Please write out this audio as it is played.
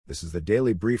This is the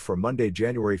Daily Brief for Monday,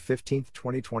 January 15,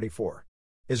 2024.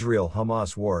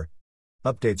 Israel-Hamas war.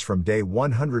 Updates from day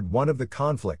 101 of the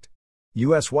conflict.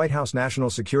 U.S. White House National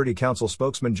Security Council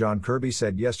spokesman John Kirby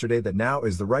said yesterday that now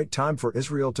is the right time for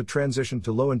Israel to transition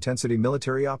to low-intensity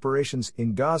military operations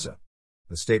in Gaza.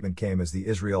 The statement came as the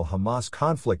Israel-Hamas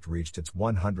conflict reached its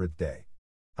 100th day.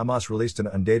 Hamas released an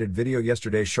undated video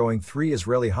yesterday showing 3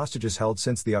 Israeli hostages held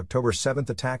since the October 7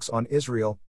 attacks on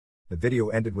Israel. The video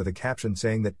ended with a caption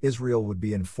saying that Israel would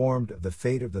be informed of the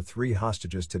fate of the 3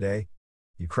 hostages today.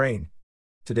 Ukraine.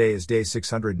 Today is day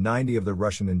 690 of the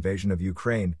Russian invasion of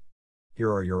Ukraine.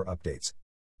 Here are your updates.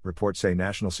 Reports say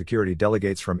national security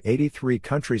delegates from 83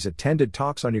 countries attended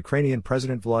talks on Ukrainian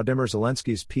President Volodymyr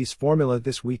Zelensky's peace formula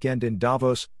this weekend in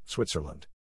Davos, Switzerland.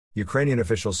 Ukrainian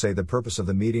officials say the purpose of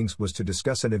the meetings was to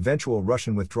discuss an eventual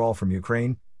Russian withdrawal from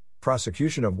Ukraine,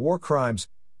 prosecution of war crimes,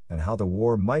 and how the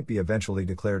war might be eventually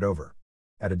declared over.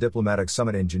 At a diplomatic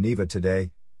summit in Geneva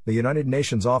today, the United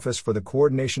Nations Office for the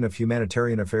Coordination of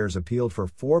Humanitarian Affairs appealed for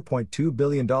 $4.2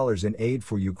 billion in aid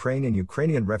for Ukraine and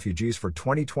Ukrainian refugees for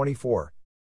 2024.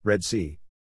 Red Sea.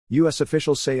 U.S.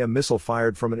 officials say a missile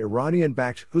fired from an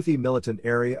Iranian-backed Houthi militant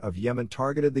area of Yemen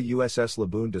targeted the USS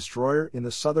Laboon destroyer in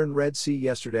the southern Red Sea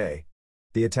yesterday.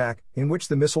 The attack, in which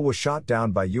the missile was shot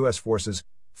down by U.S. forces,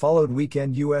 followed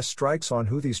weekend U.S. strikes on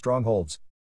Houthi strongholds.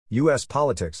 U.S.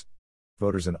 politics.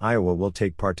 Voters in Iowa will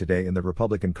take part today in the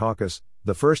Republican caucus,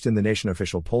 the first in the nation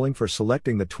official polling for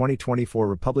selecting the 2024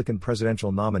 Republican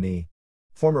presidential nominee.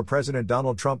 Former President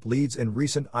Donald Trump leads in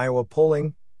recent Iowa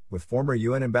polling, with former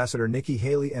UN Ambassador Nikki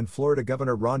Haley and Florida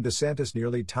Governor Ron DeSantis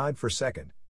nearly tied for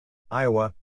second.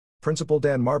 Iowa. Principal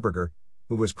Dan Marburger,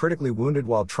 who was critically wounded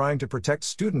while trying to protect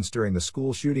students during the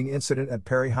school shooting incident at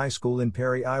Perry High School in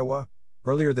Perry, Iowa,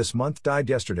 earlier this month died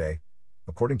yesterday,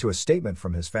 according to a statement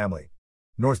from his family.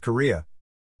 North Korea.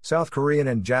 South Korean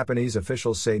and Japanese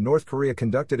officials say North Korea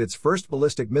conducted its first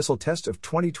ballistic missile test of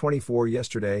 2024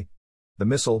 yesterday. The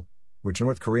missile, which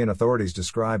North Korean authorities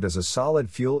described as a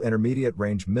solid-fuel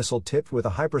intermediate-range missile tipped with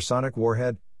a hypersonic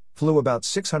warhead, flew about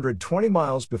 620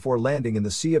 miles before landing in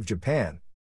the Sea of Japan.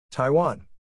 Taiwan.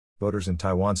 Voters in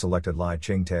Taiwan selected Lai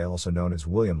Ching-te, also known as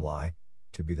William Lai,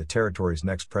 to be the territory's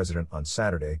next president on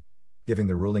Saturday, giving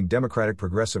the ruling Democratic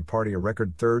Progressive Party a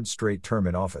record 3rd straight term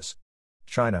in office.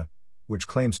 China, which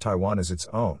claims Taiwan as its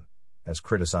own, has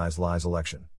criticized Lai's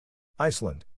election.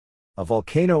 Iceland. A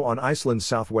volcano on Iceland's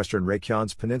southwestern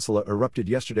Reykjanes Peninsula erupted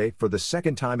yesterday for the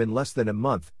second time in less than a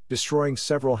month, destroying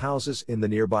several houses in the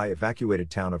nearby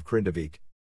evacuated town of Grindavik.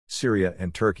 Syria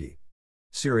and Turkey.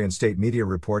 Syrian state media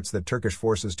reports that Turkish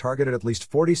forces targeted at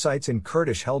least 40 sites in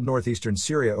Kurdish-held northeastern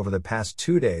Syria over the past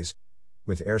 2 days,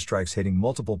 with airstrikes hitting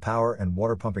multiple power and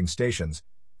water pumping stations,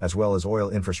 as well as oil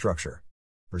infrastructure.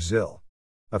 Brazil.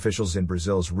 Officials in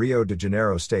Brazil's Rio de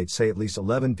Janeiro state say at least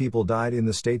 11 people died in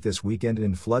the state this weekend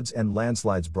in floods and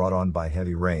landslides brought on by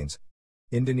heavy rains.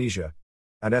 Indonesia.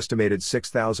 An estimated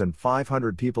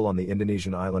 6,500 people on the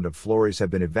Indonesian island of Flores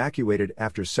have been evacuated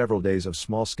after several days of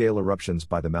small-scale eruptions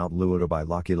by the Mount Luotobai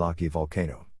Laki-Laki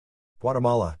volcano.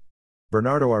 Guatemala.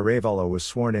 Bernardo Arévalo was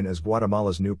sworn in as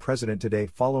Guatemala's new president today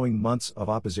following months of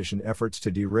opposition efforts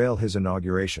to derail his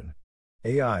inauguration.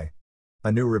 AI.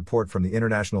 A new report from the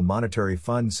International Monetary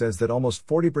Fund says that almost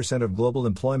 40% of global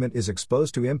employment is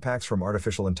exposed to impacts from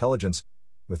artificial intelligence,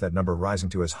 with that number rising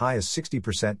to as high as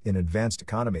 60% in advanced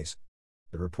economies.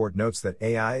 The report notes that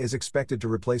AI is expected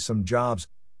to replace some jobs,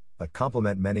 but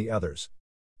complement many others.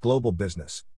 Global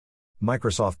business.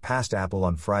 Microsoft passed Apple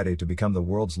on Friday to become the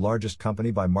world's largest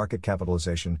company by market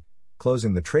capitalization,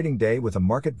 closing the trading day with a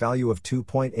market value of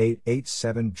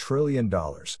 $2.887 trillion.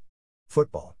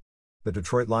 Football. The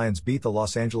Detroit Lions beat the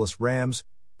Los Angeles Rams,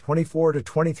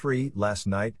 24-23, last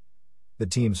night, the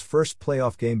team's first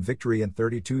playoff game victory in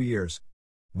 32 years.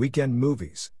 Weekend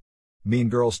movies. Mean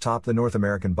Girls topped the North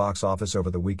American box office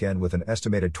over the weekend with an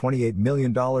estimated $28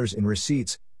 million in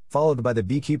receipts, followed by The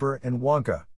Beekeeper and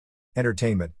Wonka.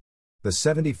 Entertainment. The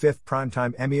 75th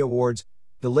Primetime Emmy Awards,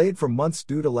 delayed for months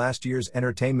due to last year's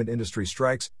entertainment industry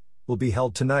strikes, will be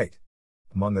held tonight.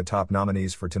 Among the top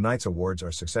nominees for tonight's awards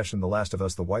are Succession, The Last of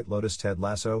Us, The White Lotus, Ted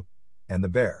Lasso, and The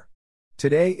Bear.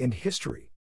 Today in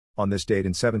history. On this date in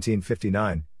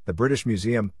 1759, the British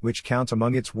Museum, which counts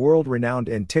among its world-renowned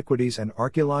antiquities and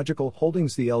archaeological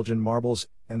holdings the Elgin Marbles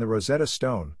and the Rosetta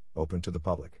Stone, opened to the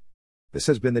public. This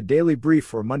has been the Daily Brief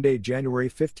for Monday, January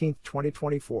 15,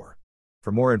 2024.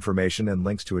 For more information and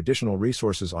links to additional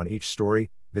resources on each story,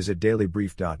 visit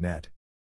dailybrief.net.